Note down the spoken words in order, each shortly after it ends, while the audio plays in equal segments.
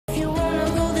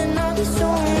be so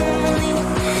lonely.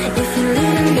 If you're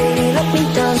leaving, baby, let me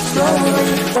down slowly.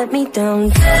 Let me down.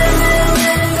 Let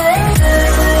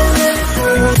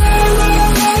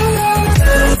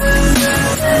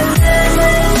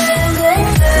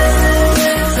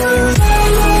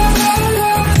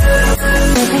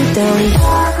me down.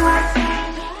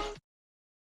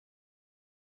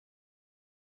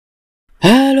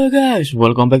 Hello guys,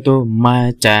 welcome back to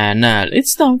my channel.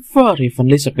 It's time for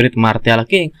Heavenly Spirit Martial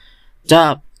King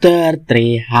chapter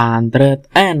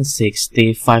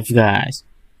 365 guys.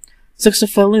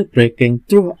 Successfully breaking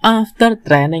through after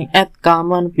training at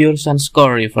Common Pure Sun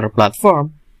Score River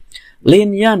platform,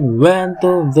 Lin Yan went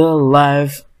to the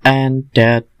Life and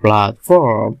Death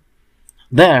platform.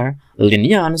 There, Lin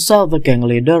Yan saw the gang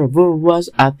leader who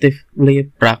was actively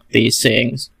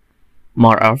practicing.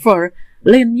 Moreover,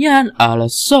 Lin Yan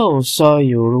also saw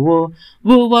Yuru,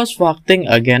 who was fighting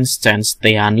against Chen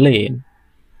Tianlin,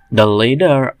 the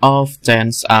leader of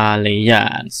Chen's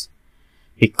alliance.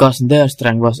 Because their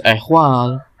strength was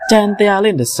equal, Chen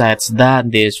Tianlin decides that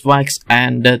these fights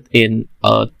ended in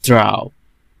a draw.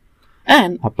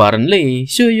 And apparently,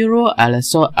 Yuru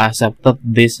also accepted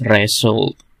this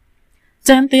result.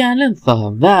 Chen Tianlin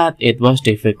thought that it was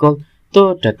difficult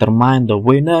to determine the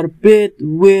winner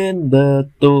between the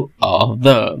two of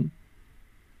them.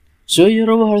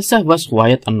 Yuru herself was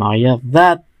quite annoyed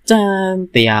that Chen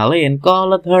Tianlin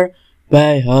called her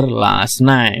by her last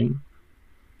name,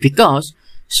 because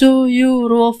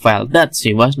Yuru felt that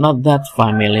she was not that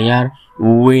familiar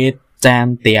with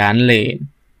Chen Tianlin.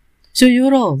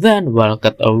 Yuru then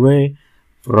walked away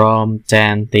from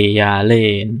Chen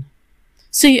Tianlin.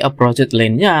 She approached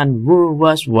Lin Yan, who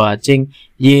was watching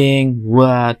Ying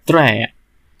Hua trade.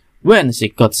 When she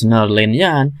got near Lin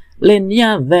Yan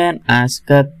then asked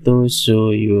to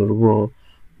Yuru,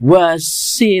 was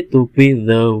she to be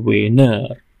the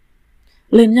winner?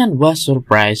 Lin Yan was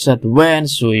surprised when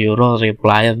Yuru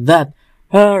replied that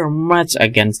her match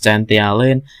against Chen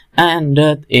Tianlin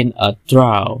ended in a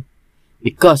draw,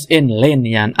 because in Lin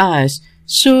Yan's eyes,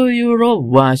 Yuru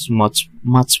was much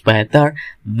better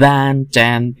than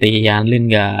Chen Tianlin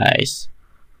guys.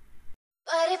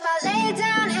 But if I lay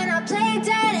down and I play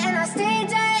dead and I stay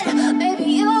dead, maybe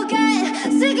you'll get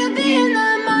sick of being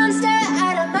the monster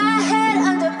out of my head,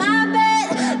 under my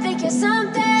bed. Think you're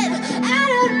something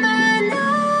out of my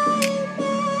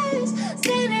nightmares,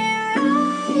 standing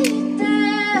right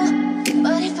there.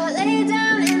 But if I lay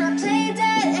down and I play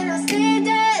dead and I stay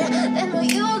dead, then will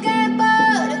you get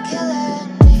bored of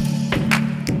killing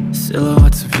me?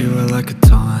 Silhouettes of you are like a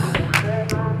taunt.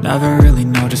 Never really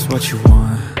know just what you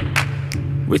want.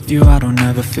 With you I don't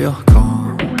ever feel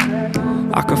calm.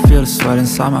 I can feel the sweat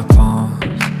inside my palms.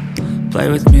 Play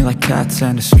with me like cats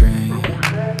and a string.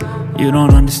 You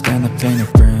don't understand the pain it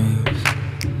brings.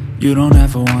 You don't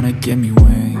ever wanna give me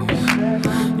wings.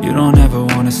 You don't ever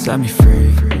wanna set me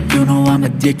free. You know I'm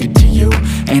addicted to you,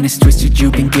 and it's twisted,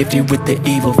 you've been gifted with the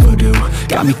evil voodoo.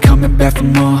 Got me coming back for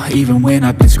more, even when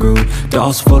I've been screwed.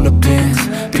 Dolls full of pins,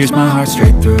 pierce my heart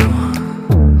straight through.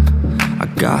 I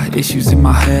got issues in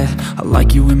my head, I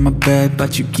like you in my bed,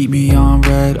 but you keep me on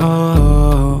red.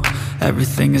 Oh,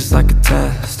 everything is like a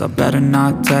test, I better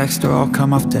not text or I'll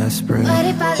come off desperate. But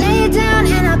if I lay down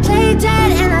and I play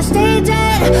dead and I stay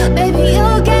dead, baby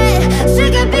you'll get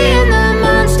sick of being the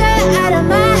monster out of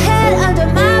my head, under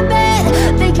my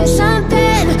bed. Think you're something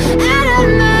out of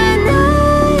my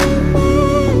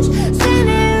nightmares,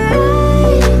 standing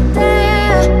right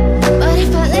there. But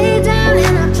if I lay down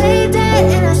and I play dead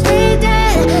and I stay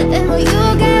dead, then will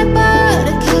you get bored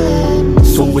of killing me?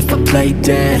 So if I play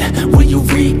dead, will you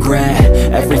regret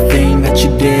everything that you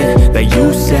did, that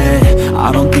you said?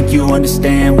 I don't think you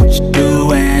understand what you're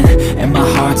doing, and my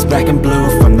heart's black and blue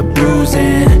from the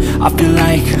bruising. I feel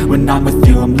like when I'm with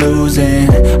you I'm losing.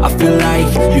 I feel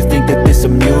like you think that this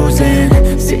amusing,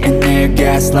 sitting there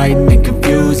gaslighting and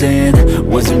confusing.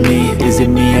 Was it me? Is it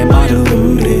me? Am I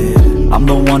deluded? I'm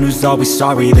the one who's always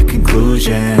sorry, the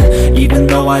conclusion, even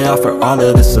though I offer all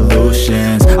of the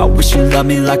solutions. I wish you loved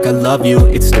me like I love you,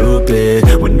 it's stupid.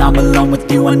 When I'm alone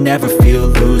with you I never feel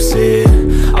lucid.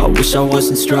 I wish I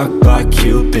wasn't struck by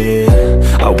Cupid.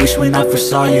 I wish when I first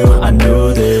saw you I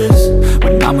knew this.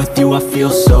 When I'm with you I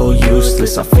feel so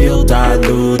useless, I feel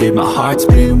diluted, my heart's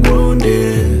been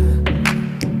wounded.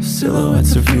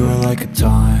 Silhouettes of you are like a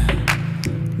taunt.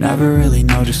 Never really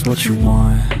know just what you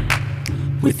want.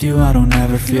 With you I don't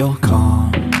ever feel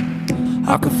calm.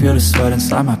 I can feel the sweat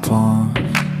inside my palms.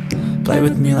 Play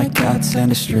with me like cats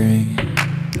and a string.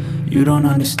 You don't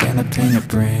understand the pain it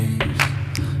brings.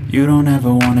 You don't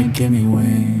ever wanna give me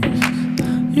wings.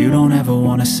 You don't ever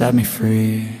wanna set me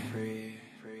free.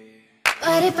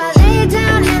 But if I lay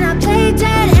down and I play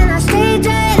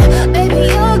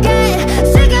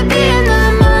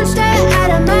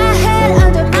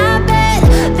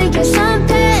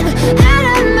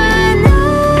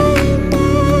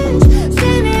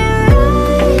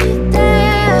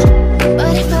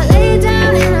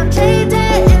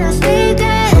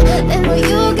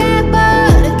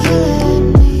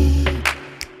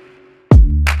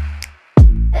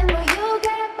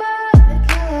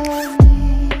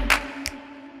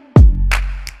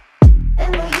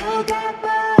get